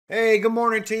Hey, good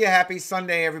morning to you. Happy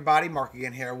Sunday, everybody. Mark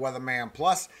again here, WeatherMan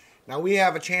Plus. Now, we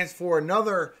have a chance for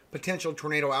another potential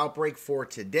tornado outbreak for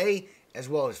today, as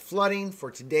well as flooding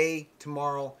for today,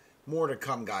 tomorrow. More to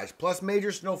come, guys. Plus,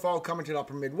 major snowfall coming to the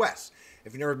upper Midwest.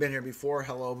 If you've never been here before,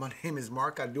 hello, my name is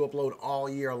Mark. I do upload all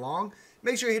year long.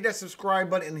 Make sure you hit that subscribe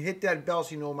button and hit that bell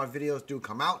so you know when my videos do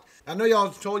come out. I know y'all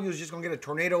told you it was just going to get a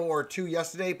tornado or two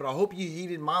yesterday, but I hope you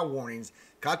heeded my warnings.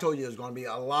 I told you there was going to be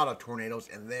a lot of tornadoes,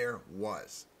 and there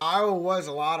was. Iowa was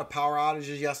a lot of power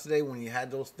outages yesterday when you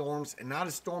had those storms, and now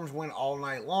the storms went all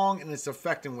night long, and it's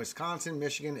affecting Wisconsin,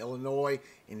 Michigan, Illinois,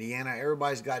 Indiana.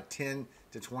 Everybody's got 10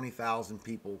 to 20,000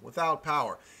 people without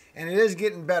power. And it is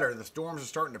getting better. The storms are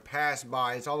starting to pass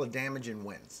by. It's all the damage and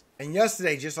winds. And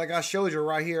yesterday, just like I showed you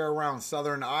right here around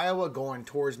southern Iowa going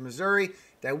towards Missouri,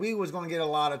 that we was going to get a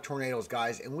lot of tornadoes,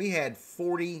 guys. And we had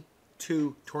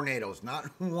 42 tornadoes,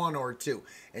 not one or two.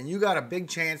 And you got a big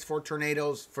chance for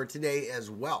tornadoes for today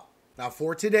as well. Now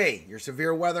for today, your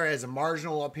severe weather has a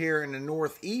marginal up here in the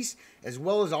northeast, as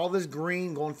well as all this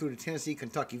green going through the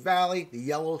Tennessee-Kentucky Valley, the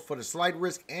yellow for the slight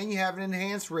risk, and you have an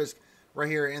enhanced risk right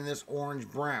here in this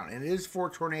orange-brown. And it is for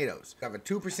tornadoes. You have a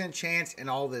 2% chance in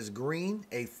all this green,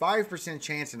 a 5%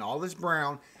 chance in all this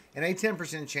brown, and a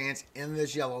 10% chance in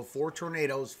this yellow for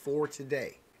tornadoes for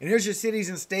today. And here's your cities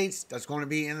and states that's going to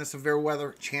be in the severe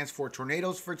weather chance for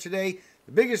tornadoes for today.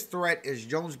 The biggest threat is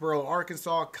Jonesboro,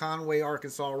 Arkansas, Conway,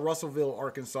 Arkansas, Russellville,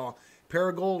 Arkansas,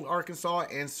 Paragould, Arkansas,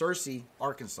 and Searcy,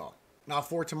 Arkansas. Now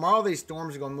for tomorrow, these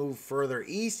storms are going to move further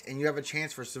east, and you have a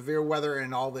chance for severe weather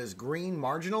in all this green,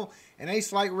 marginal, and a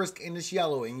slight risk in this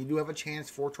yellow, and you do have a chance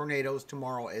for tornadoes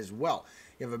tomorrow as well.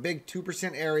 You have a big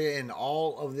 2% area in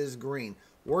all of this green.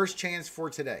 Worst chance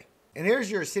for today. And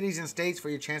here's your cities and states for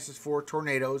your chances for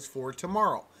tornadoes for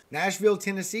tomorrow. Nashville,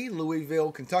 Tennessee,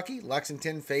 Louisville, Kentucky,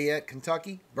 Lexington, Fayette,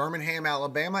 Kentucky, Birmingham,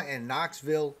 Alabama, and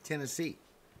Knoxville, Tennessee.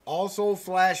 Also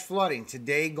flash flooding.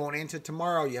 Today going into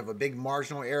tomorrow, you have a big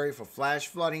marginal area for flash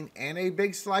flooding and a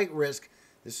big slight risk.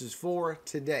 This is for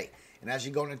today. And as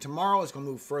you go into tomorrow, it's going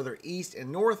to move further east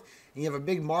and north. And you have a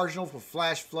big marginal for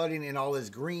flash flooding in all this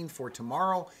green for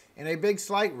tomorrow and a big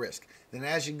slight risk. Then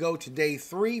as you go to day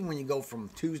 3, when you go from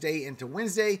Tuesday into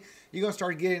Wednesday, you're going to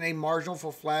start getting a marginal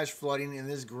for flash flooding in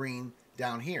this green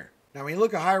down here. Now, when you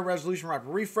look at higher resolution rapid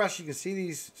refresh, you can see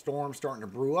these storms starting to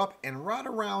brew up. And right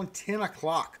around 10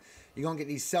 o'clock, you're going to get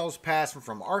these cells passing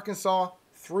from Arkansas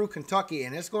through Kentucky.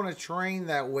 And it's going to train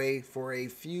that way for a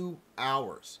few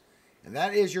hours. And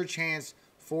that is your chance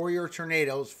for your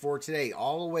tornadoes for today,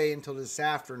 all the way until this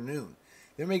afternoon.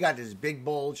 Then we got this big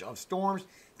bulge of storms.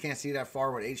 Can't see that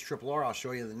far with HRRR. I'll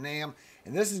show you the NAM.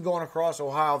 And this is going across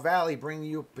Ohio Valley, bringing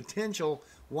you potential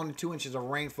 1 to 2 inches of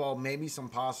rainfall, maybe some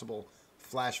possible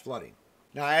flash flooding.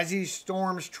 Now, as these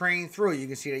storms train through, you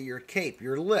can see that your cape,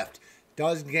 your lift,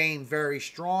 does gain very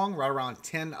strong right around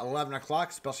 10, 11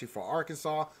 o'clock, especially for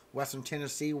Arkansas, western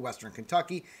Tennessee, western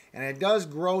Kentucky. And it does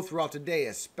grow throughout the day,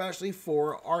 especially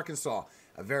for Arkansas.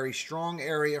 A very strong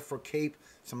area for cape,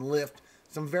 some lift,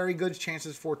 some very good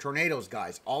chances for tornadoes,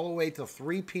 guys, all the way till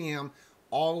 3 p.m.,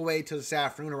 all the way to this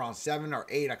afternoon around 7 or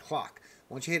 8 o'clock.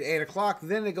 Once you hit 8 o'clock,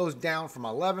 then it goes down from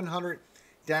 1,100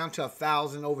 down to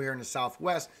 1,000 over here in the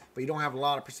southwest, but you don't have a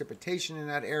lot of precipitation in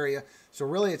that area. So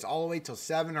really, it's all the way till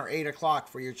 7 or 8 o'clock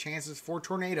for your chances for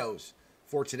tornadoes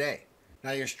for today.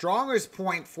 Now, your strongest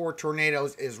point for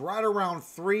tornadoes is right around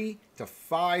 3 to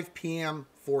 5 p.m.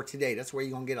 for today. That's where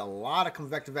you're going to get a lot of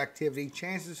convective activity,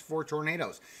 chances for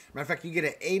tornadoes. Matter of fact, you get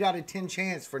an 8 out of 10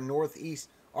 chance for northeast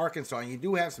Arkansas, and you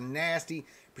do have some nasty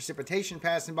precipitation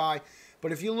passing by.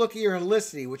 But if you look at your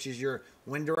helicity, which is your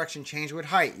wind direction change with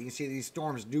height, you can see these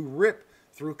storms do rip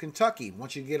through Kentucky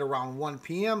once you get around 1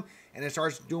 p.m. and it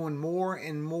starts doing more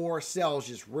and more cells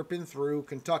just ripping through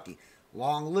Kentucky.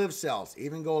 Long-lived cells,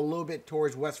 even go a little bit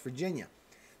towards West Virginia.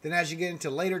 Then as you get into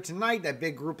later tonight, that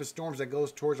big group of storms that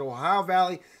goes towards Ohio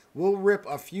Valley will rip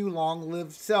a few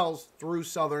long-lived cells through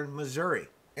southern Missouri.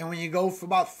 And when you go for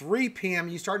about 3 p.m.,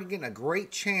 you start getting a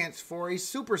great chance for a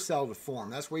supercell to form.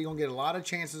 That's where you're going to get a lot of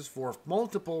chances for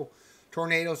multiple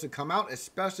tornadoes to come out,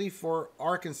 especially for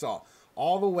Arkansas,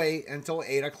 all the way until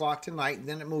 8 o'clock tonight. And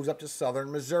then it moves up to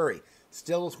southern Missouri.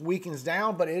 Still weakens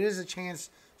down, but it is a chance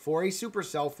for a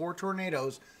supercell for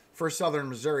tornadoes for southern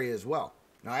Missouri as well.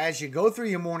 Now, as you go through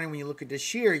your morning, when you look at the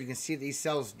shear, you can see these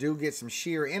cells do get some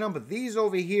shear in them, but these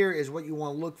over here is what you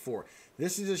want to look for.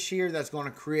 This is a shear that's going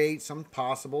to create some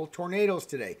possible tornadoes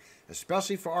today,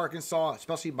 especially for Arkansas,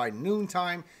 especially by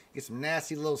noontime. Get some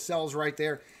nasty little cells right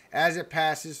there as it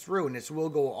passes through, and this will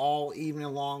go all even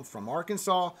along from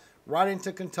Arkansas right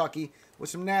into Kentucky with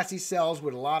some nasty cells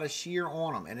with a lot of shear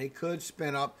on them, and it could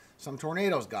spin up some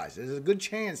tornadoes, guys. There's a good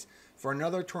chance for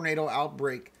another tornado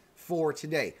outbreak for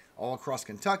today, all across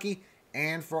Kentucky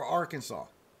and for Arkansas.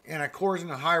 And according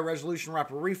to high resolution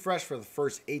rapid refresh for the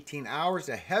first 18 hours,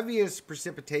 the heaviest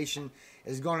precipitation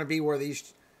is going to be where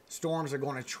these storms are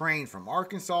going to train from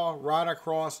Arkansas right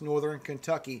across northern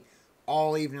Kentucky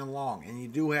all evening long. And you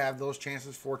do have those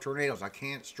chances for tornadoes. I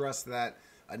can't stress that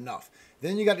enough.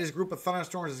 Then you got this group of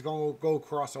thunderstorms that's going to go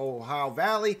across the Ohio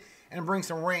Valley and bring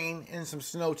some rain and some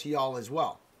snow to y'all as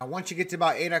well. Now, once you get to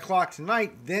about 8 o'clock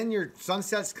tonight, then your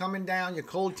sunset's coming down, your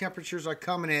cold temperatures are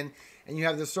coming in, and you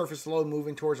have the surface low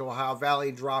moving towards Ohio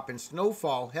Valley, dropping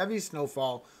snowfall, heavy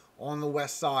snowfall on the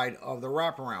west side of the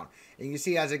wraparound. And you can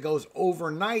see as it goes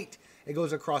overnight, it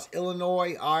goes across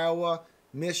Illinois, Iowa,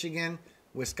 Michigan,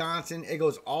 Wisconsin. It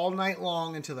goes all night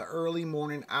long into the early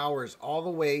morning hours, all the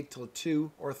way till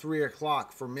 2 or 3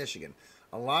 o'clock for Michigan.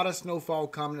 A lot of snowfall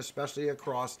coming, especially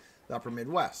across the upper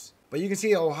Midwest. But you can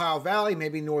see Ohio Valley,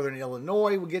 maybe northern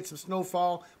Illinois will get some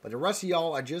snowfall, but the rest of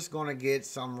y'all are just going to get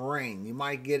some rain. You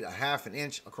might get a half an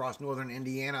inch across northern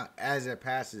Indiana as it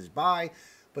passes by,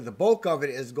 but the bulk of it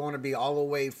is going to be all the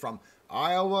way from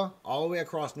Iowa, all the way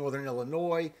across northern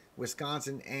Illinois,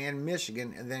 Wisconsin, and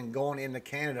Michigan, and then going into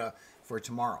Canada for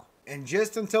tomorrow. And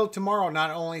just until tomorrow,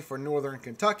 not only for northern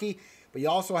Kentucky, but you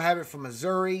also have it from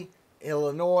Missouri,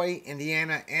 Illinois,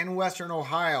 Indiana, and western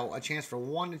Ohio, a chance for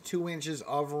 1 to 2 inches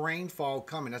of rainfall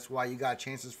coming. That's why you got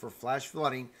chances for flash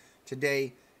flooding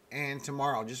today and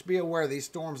tomorrow. Just be aware these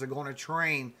storms are going to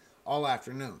train all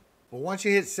afternoon. But once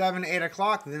you hit 7, 8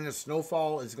 o'clock, then the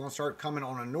snowfall is going to start coming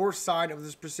on the north side of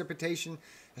this precipitation,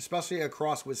 especially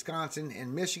across Wisconsin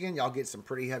and Michigan. Y'all get some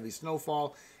pretty heavy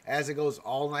snowfall as it goes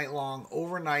all night long,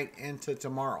 overnight into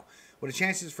tomorrow, with the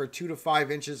chances for 2 to 5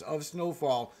 inches of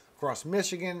snowfall across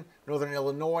Michigan, northern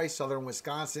Illinois, southern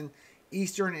Wisconsin,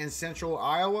 eastern and central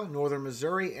Iowa, northern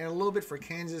Missouri, and a little bit for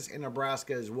Kansas and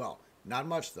Nebraska as well. Not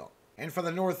much though. And for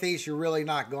the Northeast, you're really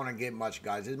not going to get much,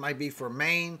 guys. It might be for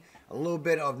Maine, a little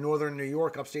bit of northern New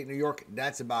York, upstate New York.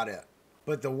 That's about it.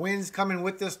 But the winds coming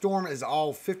with this storm is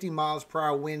all 50 miles per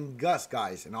hour wind gusts,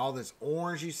 guys. And all this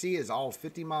orange you see is all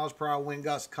 50 miles per hour wind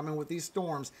gusts coming with these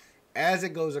storms as it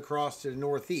goes across to the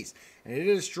Northeast. And it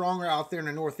is stronger out there in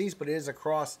the Northeast, but it is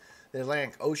across the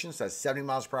Atlantic Ocean, so that's 70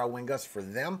 miles per hour wind gusts for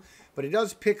them. But it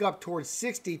does pick up towards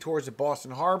 60 towards the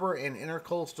Boston Harbor, and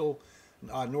intercoastal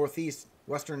Northeast,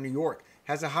 western New York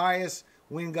has the highest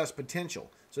wind gust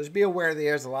potential. So just be aware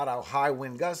there's a lot of high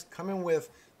wind gusts coming with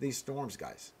these storms,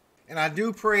 guys. And I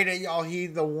do pray that y'all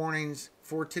heed the warnings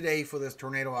for today for this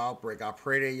tornado outbreak. I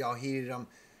pray that y'all heeded them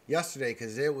yesterday,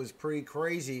 because it was pretty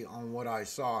crazy on what I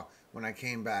saw when I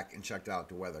came back and checked out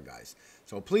the weather, guys.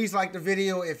 So please like the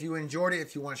video if you enjoyed it.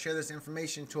 If you want to share this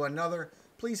information to another,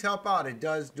 please help out. It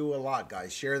does do a lot,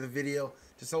 guys. Share the video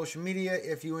to social media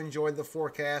if you enjoyed the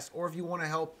forecast or if you want to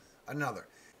help another.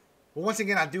 But once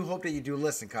again, I do hope that you do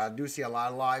listen, because I do see a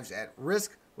lot of lives at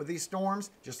risk with these storms,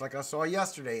 just like I saw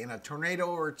yesterday. And a tornado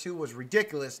or two was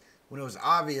ridiculous when it was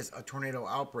obvious a tornado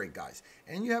outbreak, guys.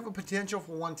 And you have a potential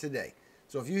for one today.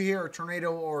 So if you hear a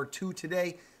tornado or two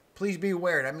today, please be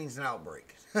aware. That means an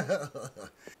outbreak.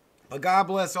 But God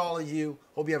bless all of you.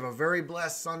 Hope you have a very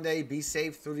blessed Sunday. Be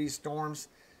safe through these storms.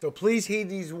 So please heed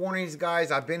these warnings,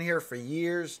 guys. I've been here for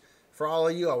years. For all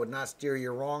of you, I would not steer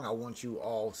you wrong. I want you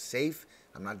all safe.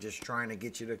 I'm not just trying to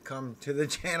get you to come to the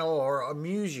channel or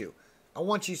amuse you. I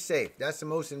want you safe. That's the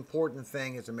most important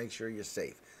thing, is to make sure you're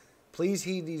safe. Please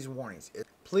heed these warnings.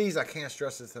 Please, I can't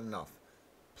stress this enough.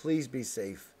 Please be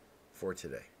safe for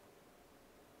today.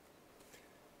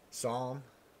 Psalm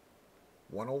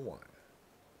 101.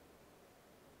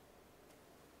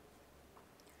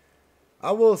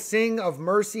 I will sing of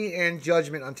mercy and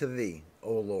judgment unto thee,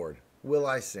 O Lord, will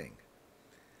I sing.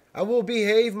 I will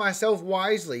behave myself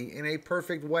wisely in a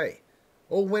perfect way.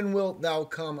 O when wilt thou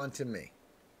come unto me?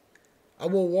 I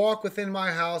will walk within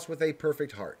my house with a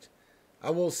perfect heart.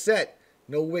 I will set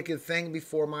no wicked thing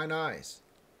before mine eyes.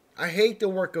 I hate the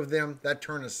work of them that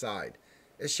turn aside.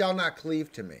 It shall not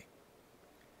cleave to me.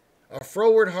 A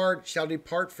froward heart shall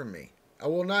depart from me. I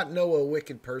will not know a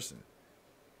wicked person.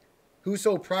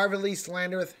 Whoso privately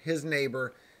slandereth his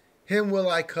neighbor, him will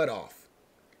I cut off.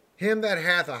 Him that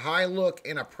hath a high look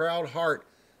and a proud heart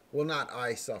will not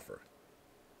I suffer.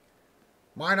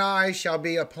 Mine eyes shall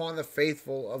be upon the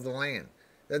faithful of the land,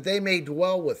 that they may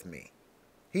dwell with me.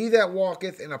 He that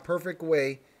walketh in a perfect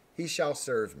way, he shall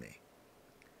serve me.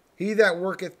 He that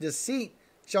worketh deceit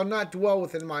shall not dwell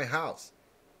within my house.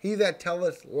 He that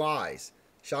telleth lies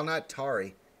shall not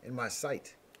tarry in my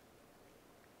sight.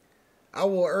 I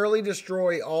will early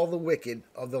destroy all the wicked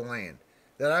of the land,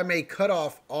 that I may cut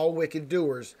off all wicked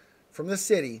doers from the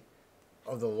city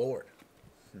of the Lord.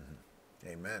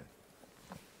 Amen.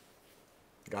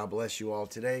 God bless you all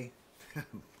today.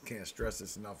 Can't stress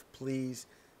this enough. Please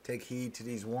take heed to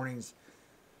these warnings.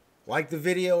 Like the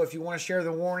video if you want to share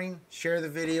the warning. Share the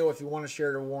video if you want to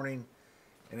share the warning.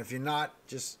 And if you're not,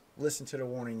 just listen to the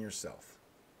warning yourself.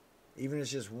 Even if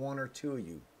it's just one or two of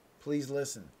you, please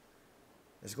listen.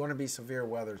 It's going to be severe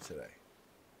weather today.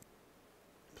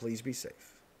 Please be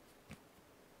safe.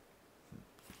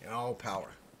 And all power,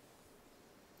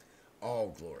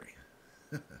 all glory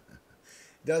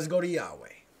does go to Yahweh,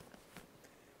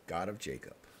 God of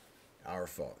Jacob, our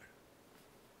Father.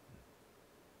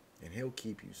 And he'll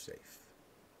keep you safe.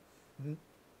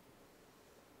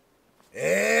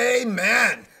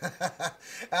 Amen.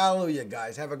 Hallelujah,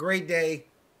 guys. Have a great day.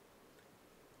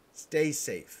 Stay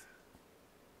safe.